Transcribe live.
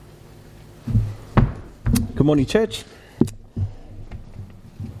Good morning, church.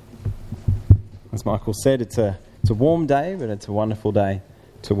 As Michael said, it's a warm day, but it's a wonderful day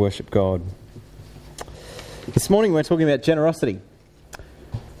to worship God. This morning we're talking about generosity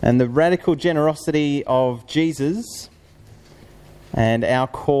and the radical generosity of Jesus and our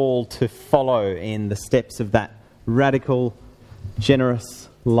call to follow in the steps of that radical, generous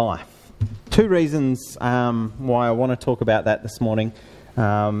life. Two reasons why I want to talk about that this morning.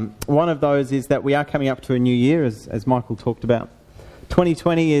 One of those is that we are coming up to a new year, as Michael talked about.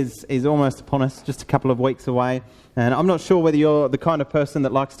 2020 is almost upon us, just a couple of weeks away. And I'm not sure whether you're the kind of person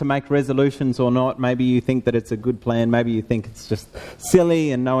that likes to make resolutions or not. Maybe you think that it's a good plan. Maybe you think it's just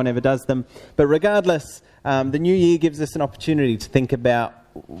silly and no one ever does them. But regardless, the new year gives us an opportunity to think about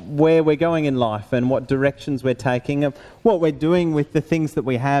where we're going in life and what directions we're taking, and what we're doing with the things that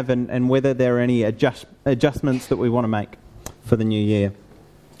we have, and whether there are any adjustments that we want to make for the new year.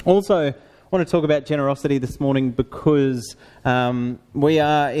 Also, I want to talk about generosity this morning because we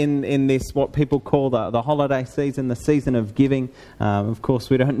are in this, what people call the holiday season, the season of giving. Of course,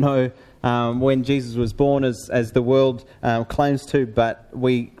 we don't know when Jesus was born as the world claims to, but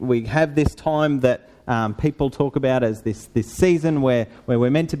we have this time that people talk about as this season where we're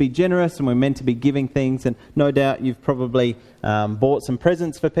meant to be generous and we're meant to be giving things. And no doubt you've probably bought some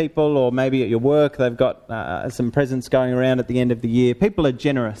presents for people, or maybe at your work they've got some presents going around at the end of the year. People are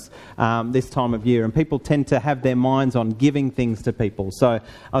generous this time of year, and people tend to have their minds on giving things to people. So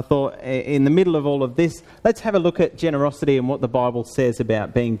I thought, in the middle of all of this, let's have a look at generosity and what the Bible says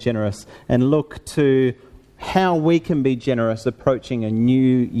about being generous, and look to how we can be generous approaching a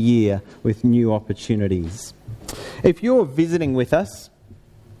new year with new opportunities. If you're visiting with us,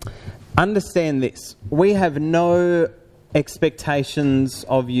 understand this. We have no expectations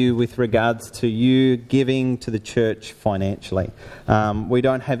of you with regards to you giving to the church financially. We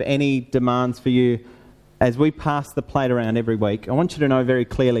don't have any demands for you. As we pass the plate around every week, I want you to know very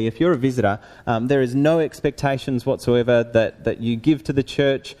clearly, if you're a visitor, there is no expectations whatsoever that you give to the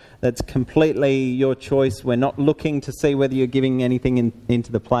church. That's completely your choice. We're not looking to see whether you're giving anything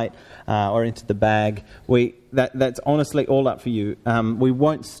into the plate or into the bag. That's honestly all up for you. We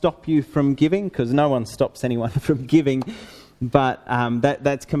won't stop you from giving, because no one stops anyone from giving, but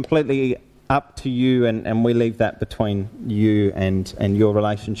that's completely up to you, and we leave that between you and your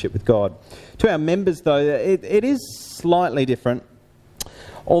relationship with God. To our members, though, it is slightly different.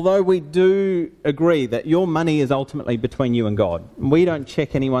 Although we do agree that your money is ultimately between you and God. We don't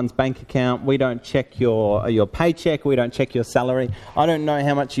check anyone's bank account. We don't check your paycheck. We don't check your salary. I don't know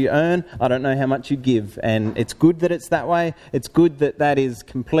how much you earn. I don't know how much you give. And it's good that it's that way. It's good that is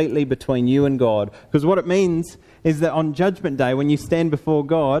completely between you and God. Because what it means is that on Judgment Day, when you stand before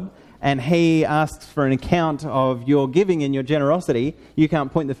God, and He asks for an account of your giving and your generosity, you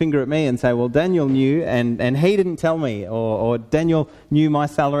can't point the finger at me and say, well, Daniel knew and he didn't tell me, or Daniel knew my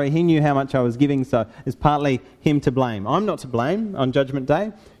salary, he knew how much I was giving, so it's partly him to blame. I'm not to blame on Judgment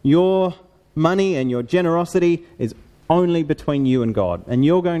Day. Your money and your generosity is only between you and God, and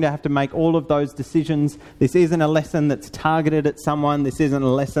you're going to have to make all of those decisions. This isn't a lesson that's targeted at someone. This isn't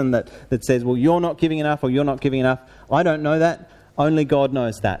a lesson that says, well, you're not giving enough or you're not giving enough. I don't know that. Only God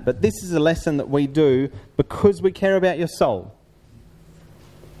knows that. But this is a lesson that we do because we care about your soul.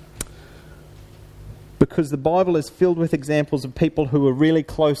 Because the Bible is filled with examples of people who were really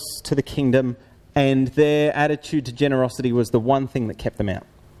close to the kingdom, and their attitude to generosity was the one thing that kept them out.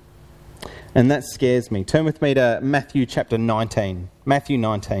 And that scares me. Turn with me to Matthew chapter 19. Matthew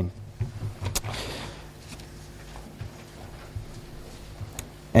 19.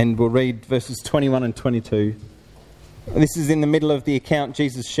 And we'll read verses 21 and 22. This is in the middle of the account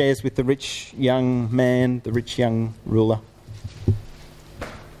Jesus shares with the rich young man, the rich young ruler.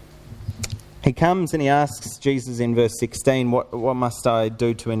 He comes and he asks Jesus in verse 16, what must I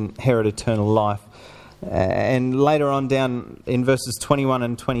do to inherit eternal life? And later on down in verses 21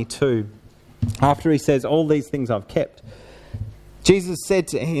 and 22, after he says, all these things I've kept, Jesus said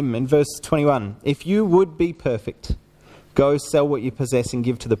to him in verse 21, if you would be perfect, go sell what you possess and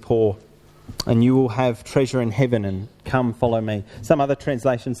give to the poor, and you will have treasure in heaven, and come follow me. Some other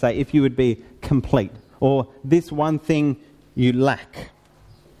translations say, if you would be complete, or this one thing you lack.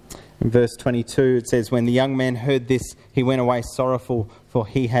 In verse 22 it says, when the young man heard this, he went away sorrowful, for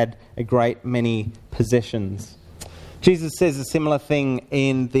he had a great many possessions. Jesus says a similar thing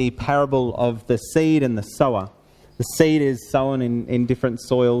in the parable of the seed and the sower. The seed is sown in different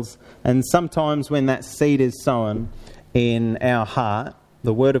soils, and sometimes when that seed is sown in our heart,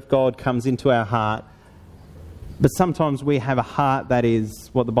 the Word of God comes into our heart, but sometimes we have a heart that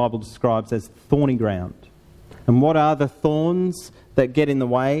is what the Bible describes as thorny ground. And what are the thorns that get in the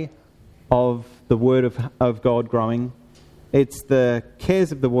way? of the Word of God growing. It's the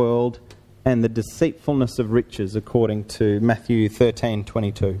cares of the world and the deceitfulness of riches, according to Matthew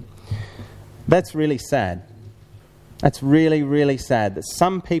 13:22. That's really sad. That's really, really sad that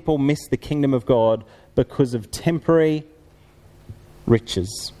some people miss the kingdom of God because of temporary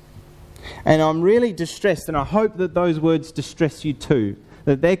riches. And I'm really distressed, and I hope that those words distress you too,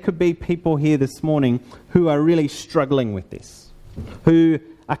 that there could be people here this morning who are really struggling with this, who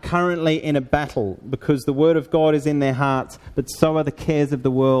are currently in a battle because the Word of God is in their hearts, but so are the cares of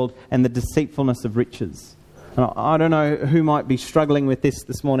the world and the deceitfulness of riches. And I don't know who might be struggling with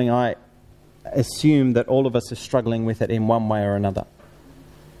this morning. I assume that all of us are struggling with it in one way or another.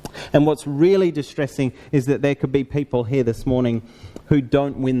 And what's really distressing is that there could be people here this morning who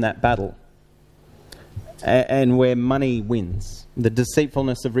don't win that battle, and where money wins. The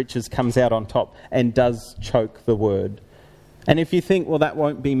deceitfulness of riches comes out on top and does choke the word. And if you think, well, that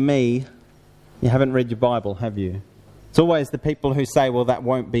won't be me, you haven't read your Bible, have you? It's always the people who say, well, that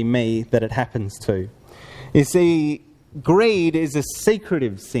won't be me, that it happens to. You see, greed is a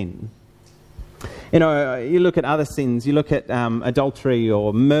secretive sin. You know, you look at other sins, you look at adultery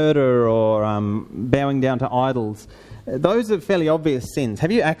or murder or bowing down to idols. Those are fairly obvious sins.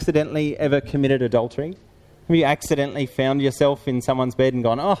 Have you accidentally ever committed adultery? Have you accidentally found yourself in someone's bed and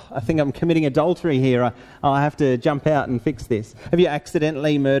gone, oh, I think I'm committing adultery here. I have to jump out and fix this. Have you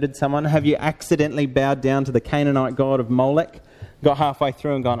accidentally murdered someone? Have you accidentally bowed down to the Canaanite god of Molech? Got halfway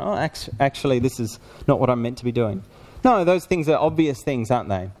through and gone, oh, actually, this is not what I'm meant to be doing. No, those things are obvious things, aren't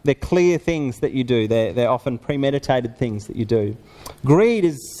they? They're clear things that you do. They're often premeditated things that you do. Greed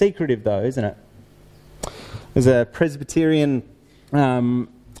is secretive, though, isn't it? There's a Presbyterian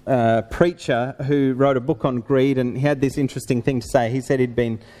preacher who wrote a book on greed, and he had this interesting thing to say. He said he'd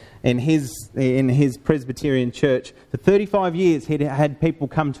been in his Presbyterian church for 35 years. He'd had people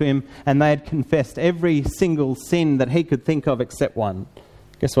come to him, and they had confessed every single sin that he could think of except one.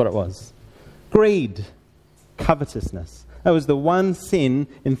 Guess what it was? Greed. Covetousness. That was the one sin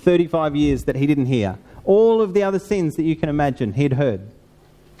in 35 years that he didn't hear. All of the other sins that you can imagine, he'd heard.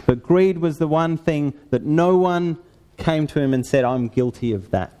 But greed was the one thing that no one came to him and said, I'm guilty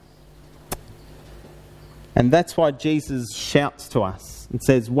of that. And that's why Jesus shouts to us and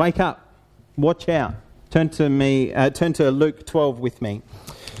says, wake up, watch out. Turn to Luke 12 with me.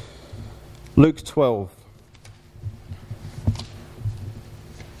 Luke 12.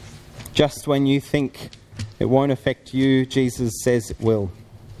 Just when you think it won't affect you, Jesus says it will.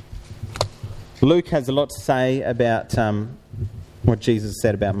 Luke has a lot to say about what Jesus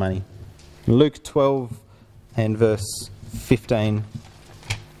said about money. Luke 12 and verse 15.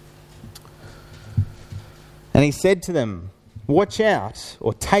 And he said to them, watch out,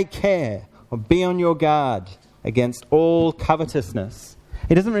 or take care, or be on your guard against all covetousness.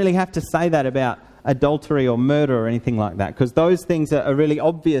 He doesn't really have to say that about adultery or murder or anything like that, because those things are really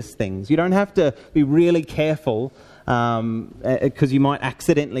obvious things. You don't have to be really careful because you might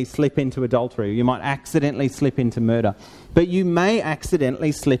accidentally slip into adultery, you might accidentally slip into murder, but you may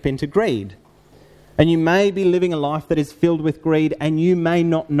accidentally slip into greed. And you may be living a life that is filled with greed, and you may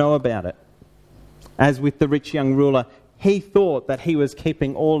not know about it. As with the rich young ruler, he thought that he was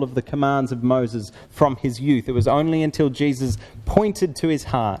keeping all of the commands of Moses from his youth. It was only until Jesus pointed to his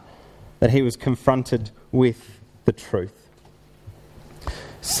heart that he was confronted with the truth.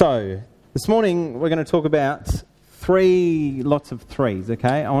 So, this morning we're going to talk about lots of threes,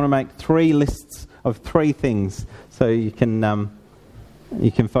 okay? I want to make 3 lists of 3 things so you can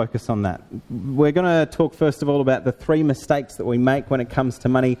focus on that. We're going to talk first of all about the 3 mistakes that we make when it comes to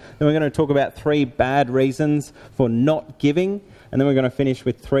money. Then we're going to talk about 3 bad reasons for not giving. And then we're going to finish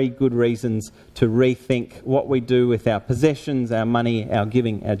with 3 good reasons to rethink what we do with our possessions, our money, our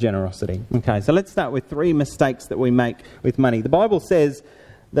giving, our generosity. Okay, so let's start with 3 mistakes that we make with money. The Bible says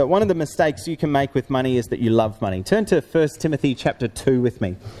that one of the mistakes you can make with money is that you love money. Turn to 1 Timothy chapter 2 with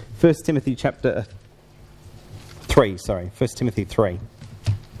me. 1 Timothy chapter 3, 1 Timothy 3.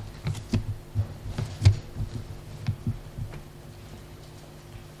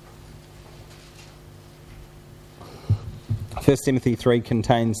 1 Timothy 3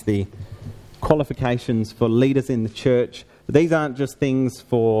 contains the qualifications for leaders in the church. But these aren't just things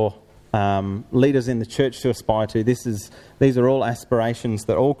for leaders in the church to aspire to. These are all aspirations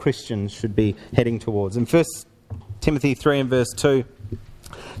that all Christians should be heading towards. And 1 Timothy 3 and verse 2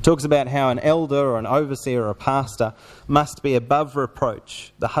 talks about how an elder or an overseer or a pastor must be above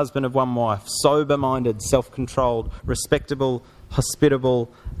reproach, the husband of one wife, sober-minded, self-controlled, respectable,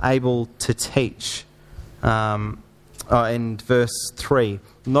 hospitable, able to teach. In verse 3,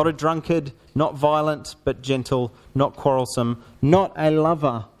 not a drunkard, not violent, but gentle, not quarrelsome, not a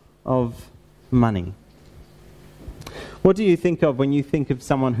lover of money. What do you think of when you think of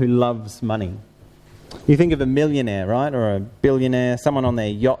someone who loves money? You think of a millionaire, right? Or a billionaire, someone on their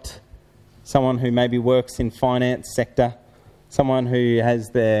yacht, someone who maybe works in finance sector, someone who has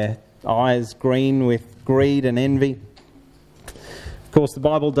their eyes green with greed and envy. Of course, the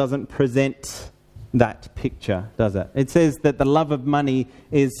Bible doesn't present that picture, does it? It says that the love of money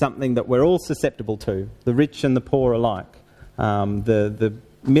is something that we're all susceptible to, the rich and the poor alike, the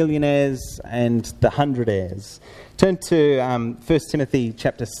millionaires and the hundredaires. Turn to 1 Timothy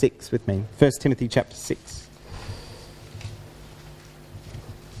chapter 6 with me. 1 Timothy chapter 6.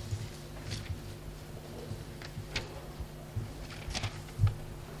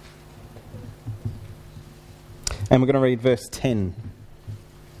 And we're going to read verse 10.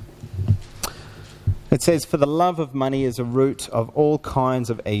 It says, "For the love of money is a root of all kinds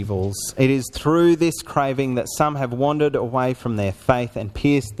of evils. It is through this craving that some have wandered away from their faith and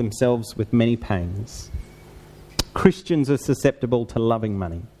pierced themselves with many pains." Christians are susceptible to loving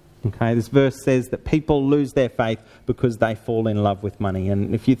money. Okay, this verse says that people lose their faith because they fall in love with money.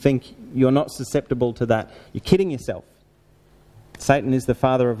 And if you think you're not susceptible to that, you're kidding yourself. Satan is the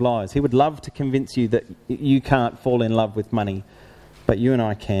father of lies. He would love to convince you that you can't fall in love with money, but you and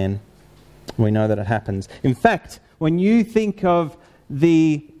I can. We know that it happens. In fact, when you think of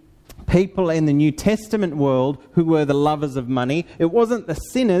the people in the New Testament world who were the lovers of money, it wasn't the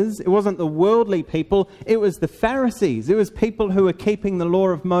sinners, it wasn't the worldly people, it was the Pharisees. It was people who were keeping the law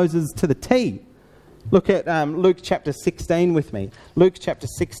of Moses to the T. Look at Luke chapter 16 with me. Luke chapter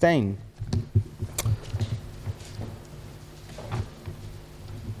 16.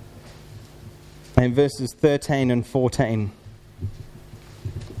 And verses 13 and 14.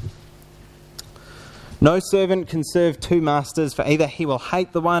 "No servant can serve two masters, for either he will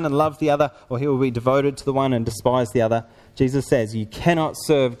hate the one and love the other, or he will be devoted to the one and despise the other." Jesus says, you cannot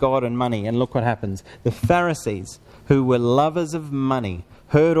serve God and money. And look what happens. The Pharisees, who were lovers of money,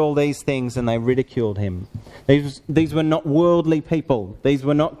 heard all these things and they ridiculed him. These were not worldly people. These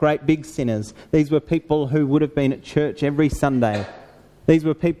were not great big sinners. These were people who would have been at church every Sunday. These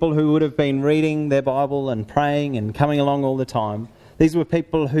were people who would have been reading their Bible and praying and coming along all the time. These were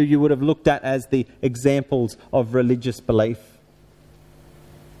people who you would have looked at as the examples of religious belief.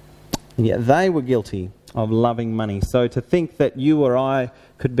 And yet they were guilty of loving money. So to think that you or I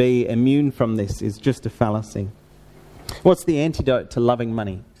could be immune from this is just a fallacy. What's the antidote to loving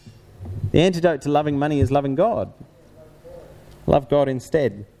money? The antidote to loving money is loving God. Love God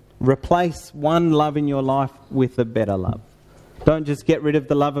instead. Replace one love in your life with a better love. Don't just get rid of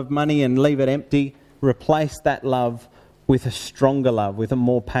the love of money and leave it empty. Replace that love with a stronger love, with a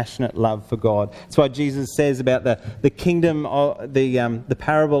more passionate love for God. That's why Jesus says about the kingdom, the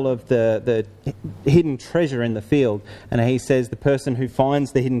parable of the hidden treasure in the field. And he says the person who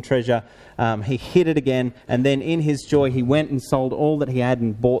finds the hidden treasure, he hid it again, and then in his joy he went and sold all that he had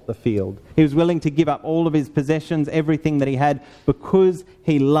and bought the field. He was willing to give up all of his possessions, everything that he had, because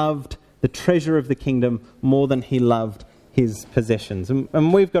he loved the treasure of the kingdom more than he loved his possessions.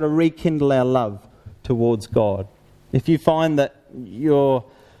 And we've got to rekindle our love towards God. If you find that you're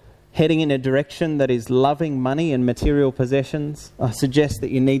heading in a direction that is loving money and material possessions, I suggest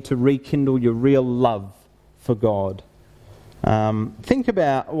that you need to rekindle your real love for God. Think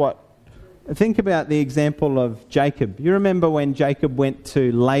about the example of Jacob. You remember when Jacob went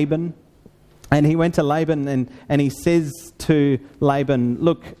to Laban? And he went to Laban and he says to Laban,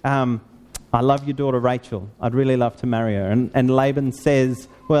 "Look, I love your daughter Rachel. I'd really love to marry her." And Laban says,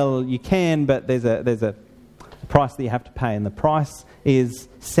 "Well, you can, but there's a price that you have to pay, and the price is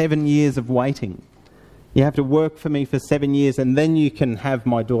 7 years of waiting. You have to work for me for 7 years, and then you can have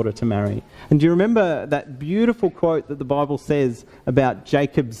my daughter to marry." And do you remember that beautiful quote that the Bible says about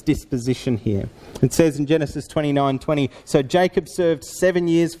Jacob's disposition here? It says in Genesis 29:20, "So Jacob served 7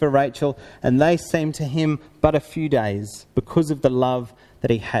 years for Rachel, and they seemed to him but a few days because of the love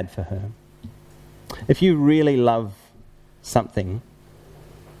that he had for her." If you really love something,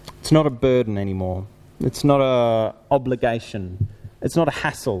 it's not a burden anymore. It's not an obligation. It's not a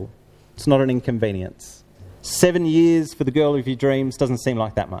hassle. It's not an inconvenience. 7 years for the girl of your dreams doesn't seem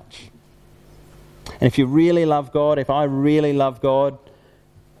like that much. And if you really love God, if I really love God,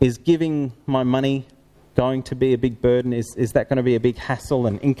 is giving my money going to be a big burden? Is that going to be a big hassle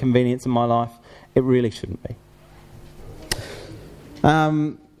and inconvenience in my life? It really shouldn't be.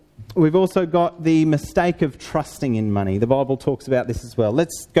 We've also got the mistake of trusting in money. The Bible talks about this as well.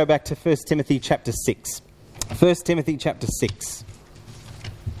 Let's go back to 1 Timothy chapter 6. 1 Timothy chapter 6.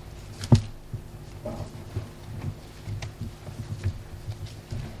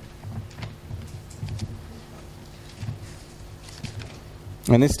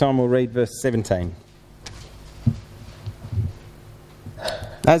 And this time we'll read verse 17.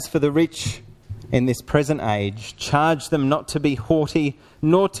 As for the rich in this present age, charge them not to be haughty,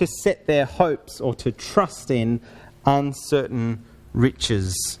 nor to set their hopes or to trust in uncertain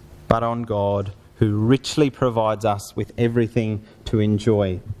riches, but on God, who richly provides us with everything to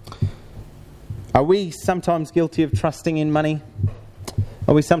enjoy. Are we sometimes guilty of trusting in money?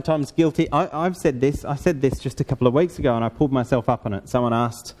 Are we sometimes guilty? I said this just a couple of weeks ago, and I pulled myself up on it. Someone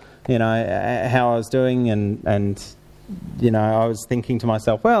asked, how I was doing, and I was thinking to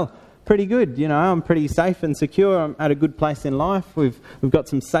myself, well, pretty good. I'm pretty safe and secure. I'm at a good place in life. We've got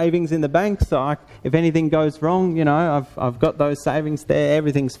some savings in the bank, so if anything goes wrong, I've got those savings there.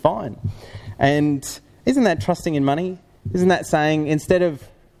 Everything's fine. And isn't that trusting in money? Isn't that saying, instead of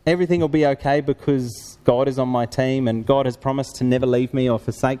everything will be okay because God is on my team and God has promised to never leave me or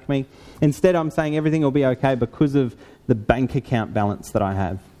forsake me, instead I'm saying everything will be okay because of the bank account balance that I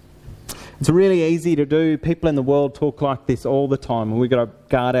have. It's really easy to do. People in the world talk like this all the time, and we've got to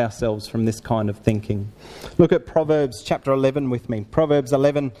guard ourselves from this kind of thinking. Look at Proverbs chapter 11 with me. Proverbs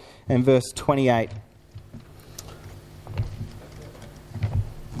 11 and verse 28.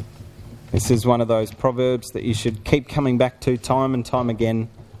 This is one of those proverbs that you should keep coming back to time and time again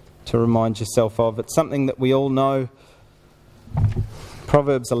to remind yourself of. It's something that we all know.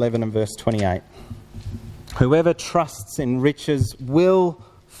 Proverbs 11 and verse 28. Whoever trusts in riches will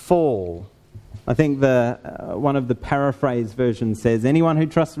fall. I think one of the paraphrase versions says, anyone who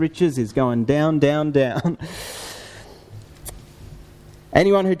trusts riches is going down, down, down.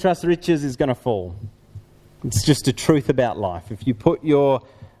 Anyone who trusts riches is going to fall. It's just a truth about life. If you put your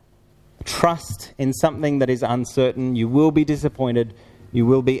trust in something that is uncertain, you will be disappointed. You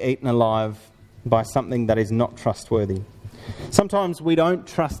will be eaten alive by something that is not trustworthy. Sometimes we don't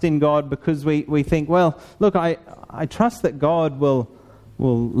trust in God because we think, well, look, I trust that God will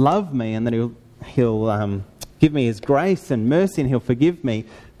love me and that He'll give me His grace and mercy and He'll forgive me.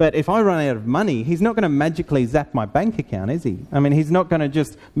 But if I run out of money, He's not going to magically zap my bank account, is He? I mean, He's not going to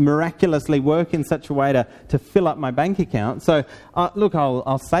just miraculously work in such a way to fill up my bank account. So, look,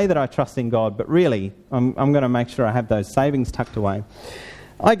 I'll say that I trust in God, but really, I'm going to make sure I have those savings tucked away.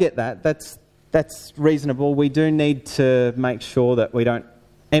 I get that. That's reasonable. We do need to make sure that we don't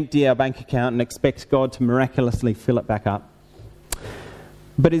empty our bank account and expect God to miraculously fill it back up.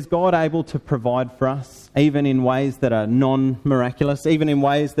 But is God able to provide for us, even in ways that are non-miraculous, even in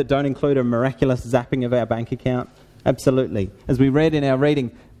ways that don't include a miraculous zapping of our bank account? Absolutely. As we read in our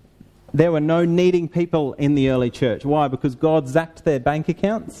reading, there were no needing people in the early church. Why? Because God zapped their bank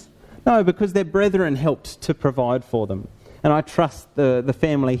accounts? No, because their brethren helped to provide for them. And I trust the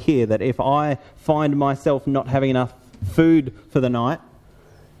family here that if I find myself not having enough food for the night,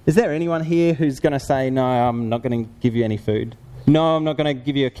 is there anyone here who's going to say, no, I'm not going to give you any food? No, I'm not going to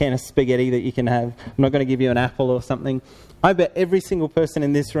give you a can of spaghetti that you can have. I'm not going to give you an apple or something. I bet every single person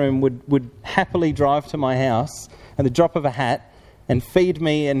in this room would happily drive to my house at the drop of a hat and feed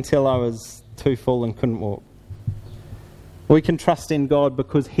me until I was too full and couldn't walk. We can trust in God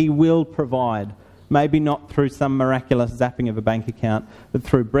because He will provide. Maybe not through some miraculous zapping of a bank account, but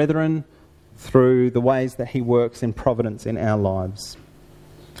through brethren, through the ways that He works in providence in our lives.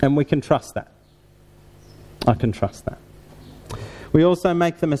 And we can trust that. I can trust that. We also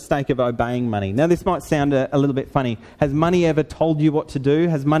make the mistake of obeying money. Now, this might sound a little bit funny. Has money ever told you what to do?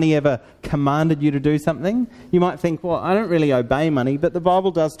 Has money ever commanded you to do something? You might think, well, I don't really obey money, but the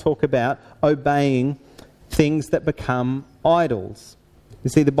Bible does talk about obeying things that become idols. You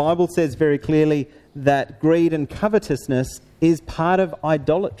see, the Bible says very clearly that greed and covetousness is part of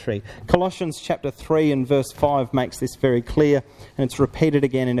idolatry. Colossians chapter 3 and verse 5 makes this very clear, and it's repeated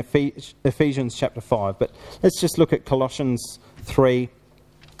again in Ephesians chapter 5. But let's just look at Colossians 3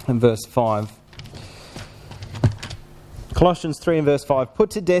 and verse 5. Colossians 3 and verse 5. Put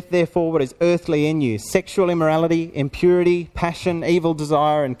to death, therefore, what is earthly in you: sexual immorality, impurity, passion, evil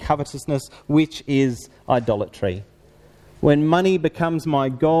desire, and covetousness, which is idolatry. When money becomes my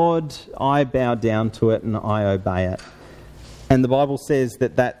God, I bow down to it and I obey it. And the Bible says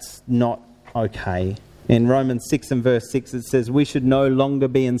that that's not okay. In Romans 6 and verse 6 it says we should no longer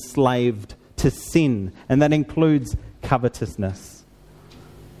be enslaved to sin, and that includes covetousness.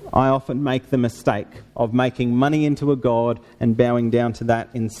 I often make the mistake of making money into a god and bowing down to that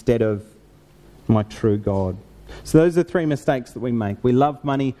instead of my true God. So those are three mistakes that we make. We love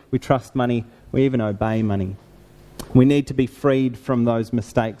money, we trust money, we even obey money. We need to be freed from those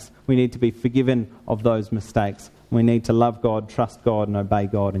mistakes. We need to be forgiven of those mistakes. We need to love God, trust God, and obey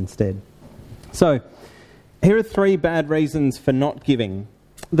God instead. So, here are three bad reasons for not giving.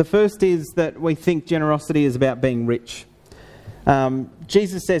 The first is that we think generosity is about being rich.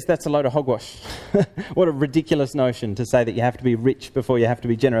 Jesus says that's a load of hogwash. What a ridiculous notion to say that you have to be rich before you have to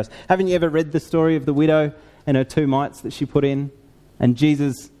be generous. Haven't you ever read the story of the widow and her 2 mites that she put in? And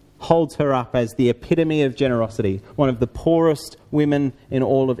Jesus holds her up as the epitome of generosity, one of the poorest women in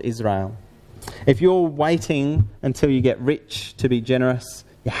all of Israel. If you're waiting until you get rich to be generous,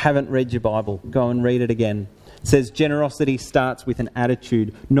 you haven't read your Bible. Go and read it again. It says generosity starts with an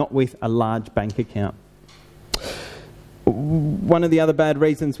attitude, not with a large bank account. One of the other bad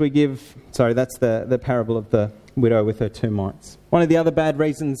reasons we give... Sorry, that's the parable of the widow with her 2 mites. One of the other bad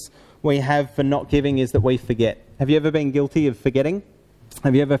reasons we have for not giving is that we forget. Have you ever been guilty of forgetting?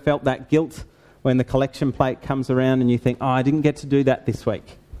 Have you ever felt that guilt when the collection plate comes around and you think, I didn't get to do that this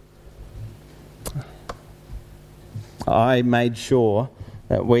week? I made sure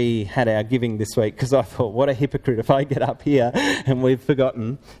that we had our giving this week because I thought, what a hypocrite if I get up here and we've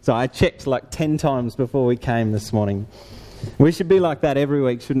forgotten. So I checked like 10 times before we came this morning. We should be like that every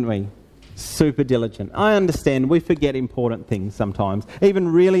week, shouldn't we? Super diligent. I understand we forget important things sometimes. Even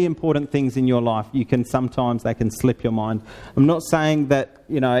really important things in your life, they can slip your mind. I'm not saying that,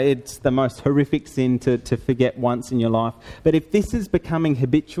 it's the most horrific sin to forget once in your life. But if this is becoming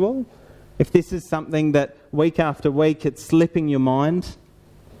habitual, if this is something that week after week it's slipping your mind,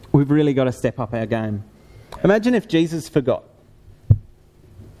 we've really got to step up our game. Imagine if Jesus forgot.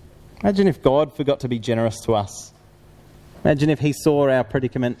 Imagine if God forgot to be generous to us. Imagine if he saw our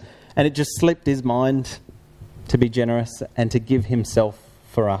predicament and it just slipped his mind to be generous and to give himself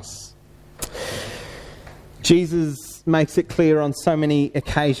for us. Jesus makes it clear on so many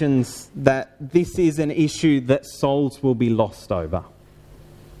occasions that this is an issue that souls will be lost over.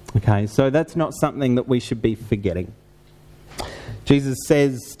 Okay, so that's not something that we should be forgetting. Jesus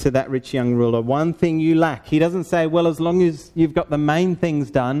says to that rich young ruler, one thing you lack. He doesn't say, well, as long as you've got the main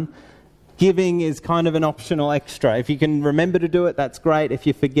things done, giving is kind of an optional extra. If you can remember to do it, that's great. If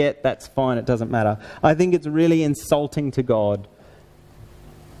you forget, that's fine. It doesn't matter. I think it's really insulting to God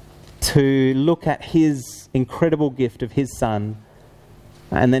to look at his incredible gift of his son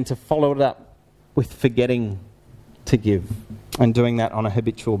and then to follow it up with forgetting to give and doing that on a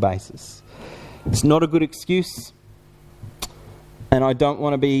habitual basis. It's not a good excuse. And I don't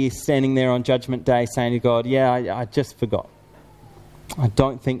want to be standing there on Judgment Day saying to God, I just forgot. I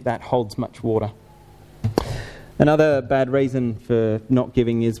don't think that holds much water. Another bad reason for not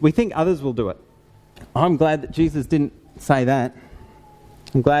giving is we think others will do it. I'm glad that Jesus didn't say that.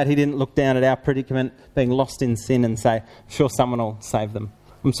 I'm glad he didn't look down at our predicament, being lost in sin, and say, I'm sure someone will save them.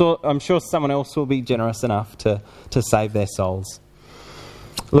 I'm sure someone else will be generous enough to save their souls.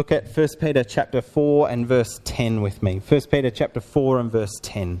 Look at 1 Peter chapter 4 and verse 10 with me. 1 Peter chapter 4 and verse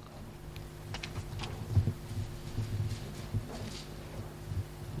 10.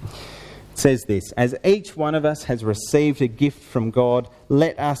 Says this, as each one of us has received a gift from God,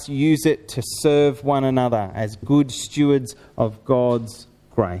 let us use it to serve one another as good stewards of God's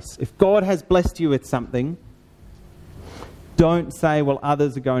grace. If God has blessed you with something, don't say, well,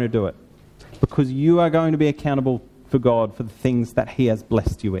 others are going to do it. Because you are going to be accountable for God for the things that he has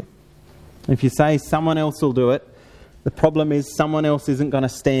blessed you with. If you say someone else will do it, the problem is someone else isn't going to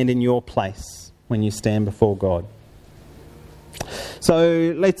stand in your place when you stand before God.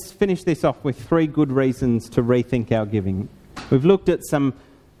 So let's finish this off with 3 good reasons to rethink our giving. We've looked at some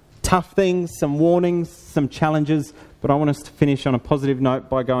tough things, some warnings, some challenges, but I want us to finish on a positive note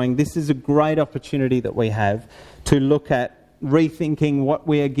by going, this is a great opportunity that we have to look at rethinking what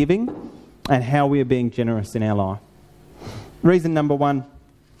we are giving and how we are being generous in our life. Reason number 1,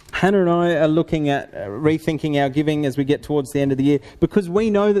 Hannah and I are looking at rethinking our giving as we get towards the end of the year because we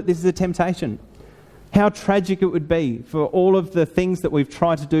know that this is a temptation. How tragic it would be for all of the things that we've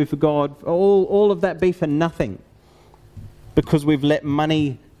tried to do for God, all of that be for nothing because we've let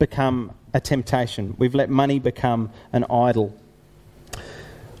money become a temptation. We've let money become an idol.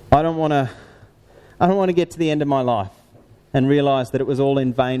 I don't want to get to the end of my life and realise that it was all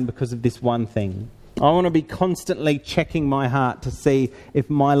in vain because of this one thing. I want to be constantly checking my heart to see if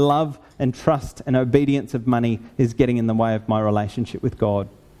my love and trust and obedience of money is getting in the way of my relationship with God.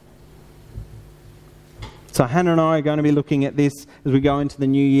 So Hannah and I are going to be looking at this as we go into the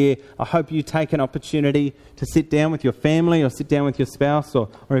new year. I hope you take an opportunity to sit down with your family or sit down with your spouse or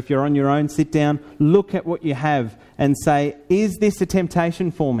if you're on your own, sit down, look at what you have and say, is this a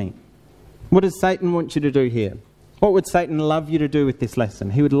temptation for me? What does Satan want you to do here? What would Satan love you to do with this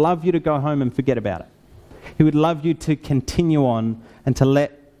lesson? He would love you to go home and forget about it. He would love you to continue on and to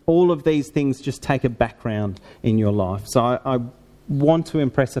let all of these things just take a background in your life. So I want to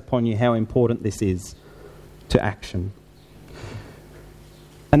impress upon you how important this is to action.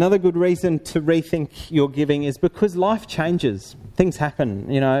 Another good reason to rethink your giving is because life changes. Things happen.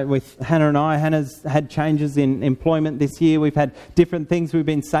 With Hannah and I, Hannah's had changes in employment this year. We've had different things we've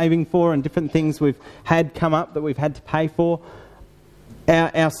been saving for and different things we've had come up that we've had to pay for.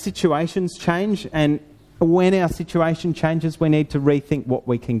 Our situations change, and when our situation changes, we need to rethink what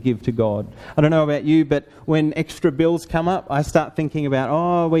we can give to God. I don't know about you, but when extra bills come up, I start thinking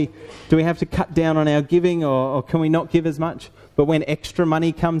about, do we have to cut down on our giving, or can we not give as much? But when extra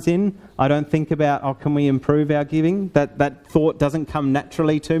money comes in, I don't think about, can we improve our giving? That thought doesn't come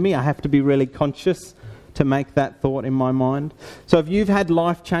naturally to me. I have to be really conscious to make that thought in my mind. So if you've had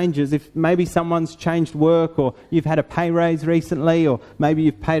life changes, if maybe someone's changed work, or you've had a pay raise recently, or maybe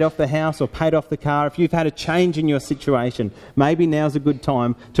you've paid off the house or paid off the car, if you've had a change in your situation, maybe now's a good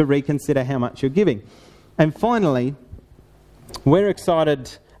time to reconsider how much you're giving. And finally, we're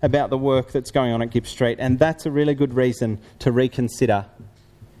excited about the work that's going on at Gibb Street, and that's a really good reason to reconsider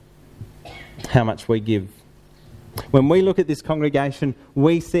how much we give. When we look at this congregation,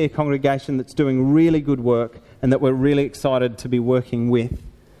 we see a congregation that's doing really good work and that we're really excited to be working with.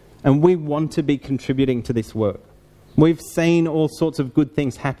 And we want to be contributing to this work. We've seen all sorts of good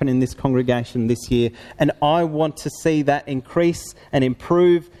things happen in this congregation this year, and I want to see that increase and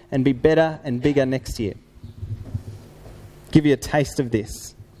improve and be better and bigger next year. Give you a taste of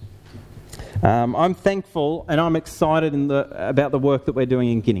this. I'm thankful and I'm excited about the work that we're doing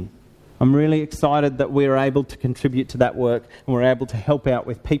in Guinea. I'm really excited that we're able to contribute to that work, and we're able to help out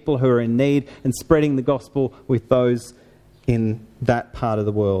with people who are in need and spreading the gospel with those in that part of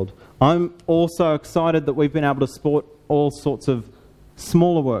the world. I'm also excited that we've been able to support all sorts of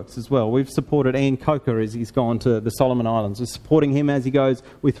smaller works as well. We've supported Ian Coker as he's gone to the Solomon Islands. We're supporting him as he goes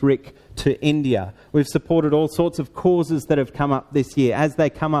with Rick to India. We've supported all sorts of causes that have come up this year. As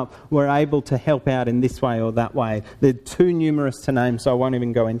they come up, we're able to help out in this way or that way. They're too numerous to name, so I won't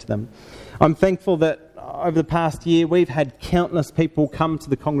even go into them. I'm thankful that over the past year, we've had countless people come to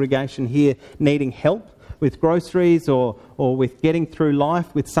the congregation here needing help with groceries or with getting through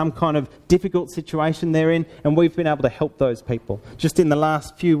life, with some kind of difficult situation they're in, and we've been able to help those people. Just in the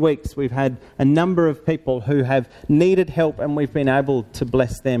last few weeks, we've had a number of people who have needed help, and we've been able to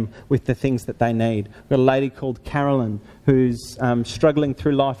bless them with the things that they need. We've got a lady called Carolyn who's struggling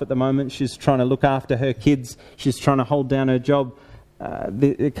through life at the moment. She's trying to look after her kids. She's trying to hold down her job.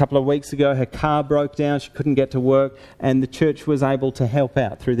 A couple of weeks ago, her car broke down. She couldn't get to work, and the church was able to help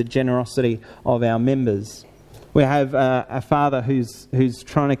out through the generosity of our members. We have a father who's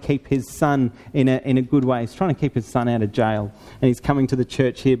trying to keep his son in a good way. He's trying to keep his son out of jail, and he's coming to the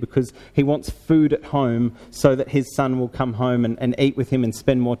church here because he wants food at home so that his son will come home and eat with him and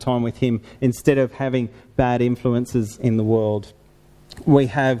spend more time with him instead of having bad influences in the world. We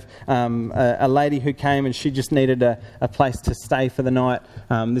have a lady who came and she just needed a place to stay for the night.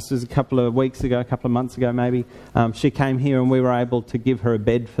 This was a couple of months ago maybe. She came here and we were able to give her a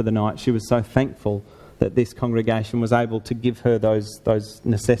bed for the night. She was so thankful that this congregation was able to give her those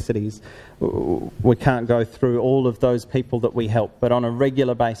necessities. We can't go through all of those people that we help, but on a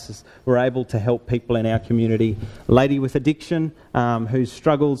regular basis we're able to help people in our community. A lady with addiction who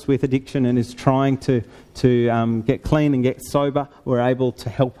struggles with addiction and is trying to get clean and get sober, we're able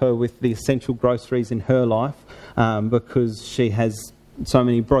to help her with the essential groceries in her life because she has so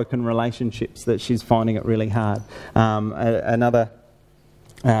many broken relationships that she's finding it really hard. Another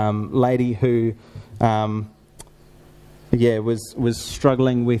lady who was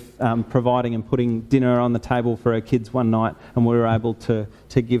struggling with providing and putting dinner on the table for her kids one night, and we were able to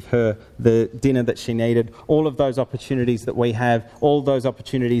give her the dinner that she needed. All of those opportunities that we have, all those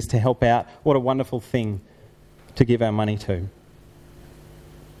opportunities to help out, what a wonderful thing to give our money to.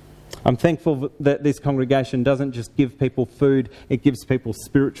 I'm thankful that this congregation doesn't just give people food, it gives people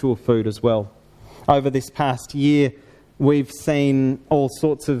spiritual food as well. Over this past year, we've seen all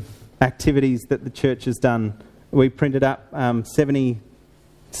sorts of activities that the church has done. We printed up 70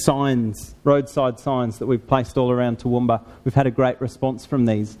 signs, roadside signs that we've placed all around Toowoomba. We've had a great response from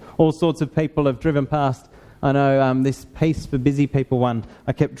these. All sorts of people have driven past. I know this Peace for Busy People one,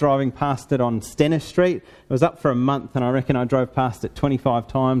 I kept driving past it on Stenner Street. It was up for a month and I reckon I drove past it 25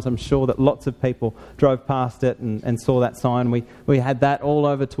 times. I'm sure that lots of people drove past it and saw that sign. We had that all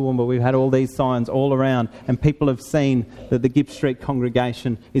over Toowoomba. We've had all these signs all around, and people have seen that the Gibb Street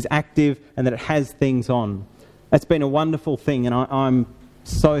congregation is active and that it has things on. It's been a wonderful thing, and I'm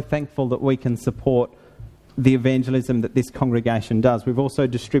so thankful that we can support the evangelism that this congregation does. We've also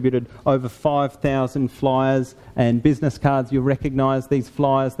distributed over 5,000 flyers and business cards. You'll recognise these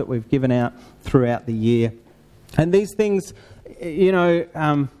flyers that we've given out throughout the year. And these things,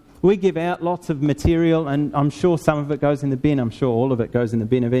 We give out lots of material, and I'm sure some of it goes in the bin. I'm sure all of it goes in the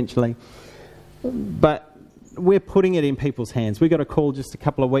bin eventually. But we're putting it in people's hands. We got a call just a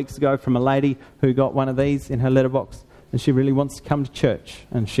couple of weeks ago from a lady who got one of these in her letterbox, and she really wants to come to church.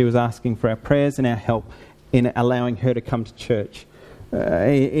 And she was asking for our prayers and our help in allowing her to come to church.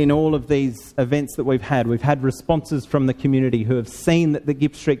 In all of these events that we've had responses from the community who have seen that the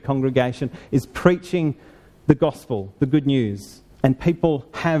Gipp Street congregation is preaching the gospel, the good news, and people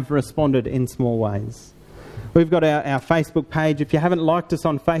have responded in small ways. We've got our Facebook page. If you haven't liked us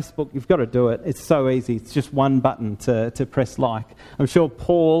on Facebook, you've got to do it. It's so easy. It's just one button to press like. I'm sure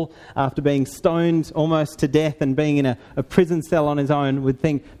Paul, after being stoned almost to death and being in a prison cell on his own, would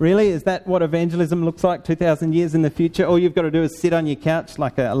think, really, is that what evangelism looks like 2,000 years in the future? All you've got to do is sit on your couch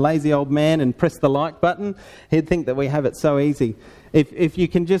like a lazy old man and press the like button. He'd think that we have it so easy. If you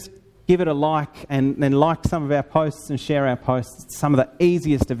can just give it a like and then like some of our posts and share our posts. It's some of the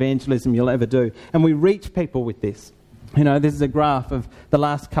easiest evangelism you'll ever do. And we reach people with this. You know, this is a graph of the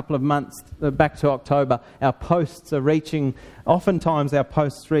last couple of months, back to October. Our posts are reaching, oftentimes our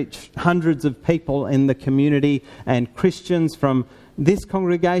posts reach hundreds of people in the community and Christians from this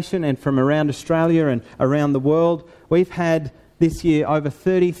congregation and from around Australia and around the world. We've had this year over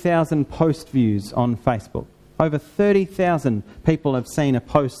 30,000 post views on Facebook. Over 30,000 people have seen a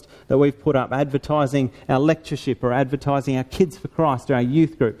post that we've put up advertising our lectureship or advertising our Kids for Christ or our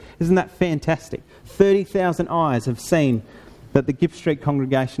youth group. Isn't that fantastic? 30,000 eyes have seen that the Gipp Street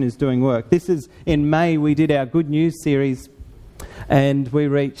congregation is doing work. This is in May we did our Good News series and we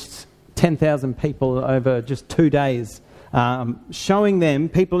reached 10,000 people over just 2 days, showing them,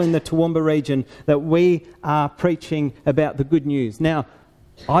 people in the Toowoomba region, that we are preaching about the good news. Now,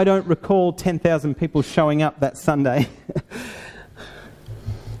 I don't recall 10,000 people showing up that Sunday,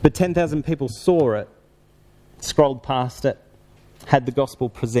 but 10,000 people saw it, scrolled past it, had the gospel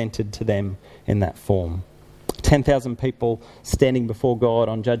presented to them in that form. 10,000 people standing before God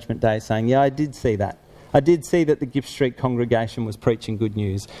on Judgment Day saying, yeah, I did see that. I did see that the Gipp Street congregation was preaching good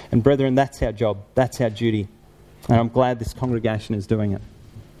news. And brethren, that's our job, that's our duty. And I'm glad this congregation is doing it.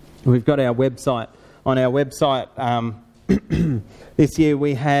 We've got our website. On our website, this year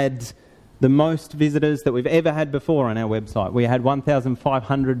we had the most visitors that we've ever had before on our website. We had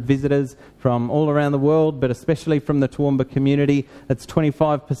 1,500 visitors from all around the world, but especially from the Toowoomba community. That's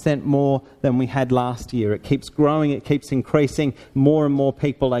 25% more than we had last year. It keeps growing, it keeps increasing. More and more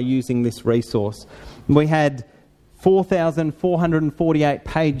people are using this resource. We had 4,448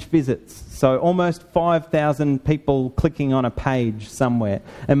 page visits, so almost 5,000 people clicking on a page somewhere.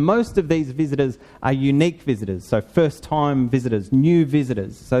 And most of these visitors are unique visitors, so first-time visitors, new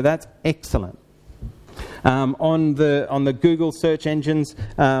visitors. So that's excellent. On the Google search engines,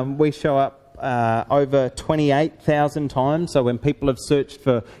 we show up over 28,000 times. So when people have searched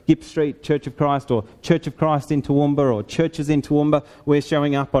for Gipp Street Church of Christ or Church of Christ in Toowoomba or churches in Toowoomba, we're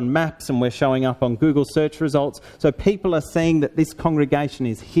showing up on maps and we're showing up on Google search results. So people are seeing that this congregation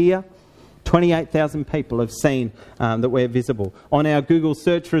is here. 28,000 people have seen that we're visible. On our Google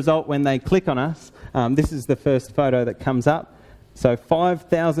search result, when they click on us, this is the first photo that comes up. So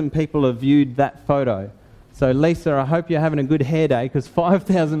 5,000 people have viewed that photo. So Lisa, I hope you're having a good hair day because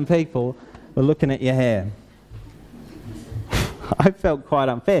 5,000 people were looking at your hair. I felt quite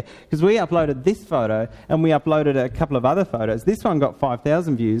unfair because we uploaded this photo and we uploaded a couple of other photos. This one got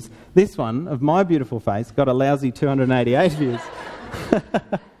 5,000 views. This one of my beautiful face got a lousy 288 views.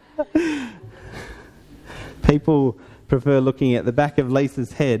 People prefer looking at the back of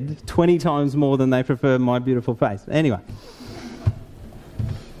Lisa's head 20 times more than they prefer my beautiful face. Anyway.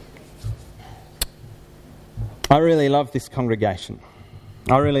 I really love this congregation.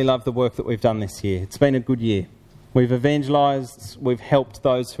 I really love the work that we've done this year. It's been a good year. We've evangelised, we've helped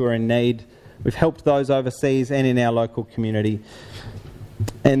those who are in need, we've helped those overseas and in our local community.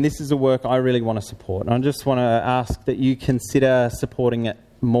 And this is a work I really want to support. And I just want to ask that you consider supporting it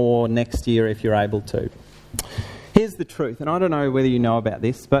more next year if you're able to. Here's the truth, and I don't know whether you know about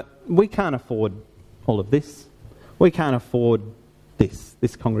this, but we can't afford all of this. We can't afford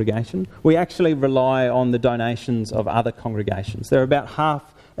this congregation. We actually rely on the donations of other congregations. There are about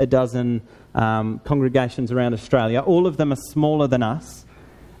half a dozen congregations around Australia. All of them are smaller than us,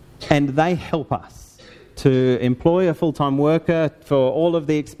 and they help us to employ a full-time worker for all of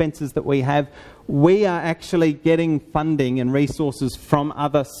the expenses that we have. We are actually getting funding and resources from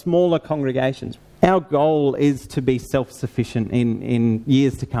other smaller congregations. Our goal is to be self-sufficient in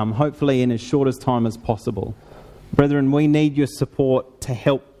years to come, hopefully in as short a time as possible. Brethren, we need your support to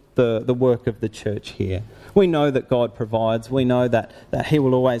help the work of the church here. We know that God provides. We know that He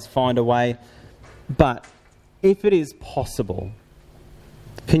will always find a way. But if it is possible,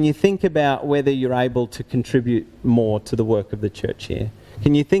 Can you think about whether you're able to contribute more to the work of the church here?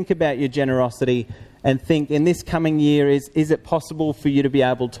 Can you think about your generosity and think, in this coming year, is it possible for you to be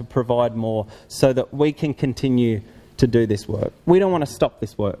able to provide more so that we can continue to do this work? We don't want to stop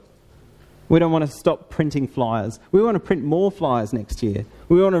this work. We don't want to stop printing flyers. We want to print more flyers next year.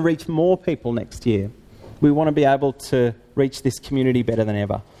 We want to reach more people next year. We want to be able to reach this community better than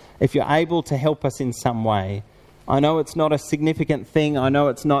ever. If you're able to help us in some way, I know it's not a significant thing. I know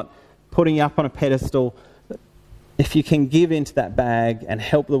it's not putting you up on a pedestal. If you can give into that bag and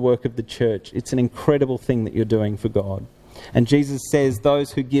help the work of the church, it's an incredible thing that you're doing for God. And Jesus says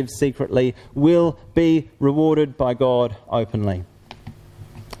those who give secretly will be rewarded by God openly.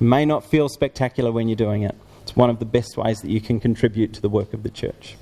 It may not feel spectacular when you're doing it. It's one of the best ways that you can contribute to the work of the church.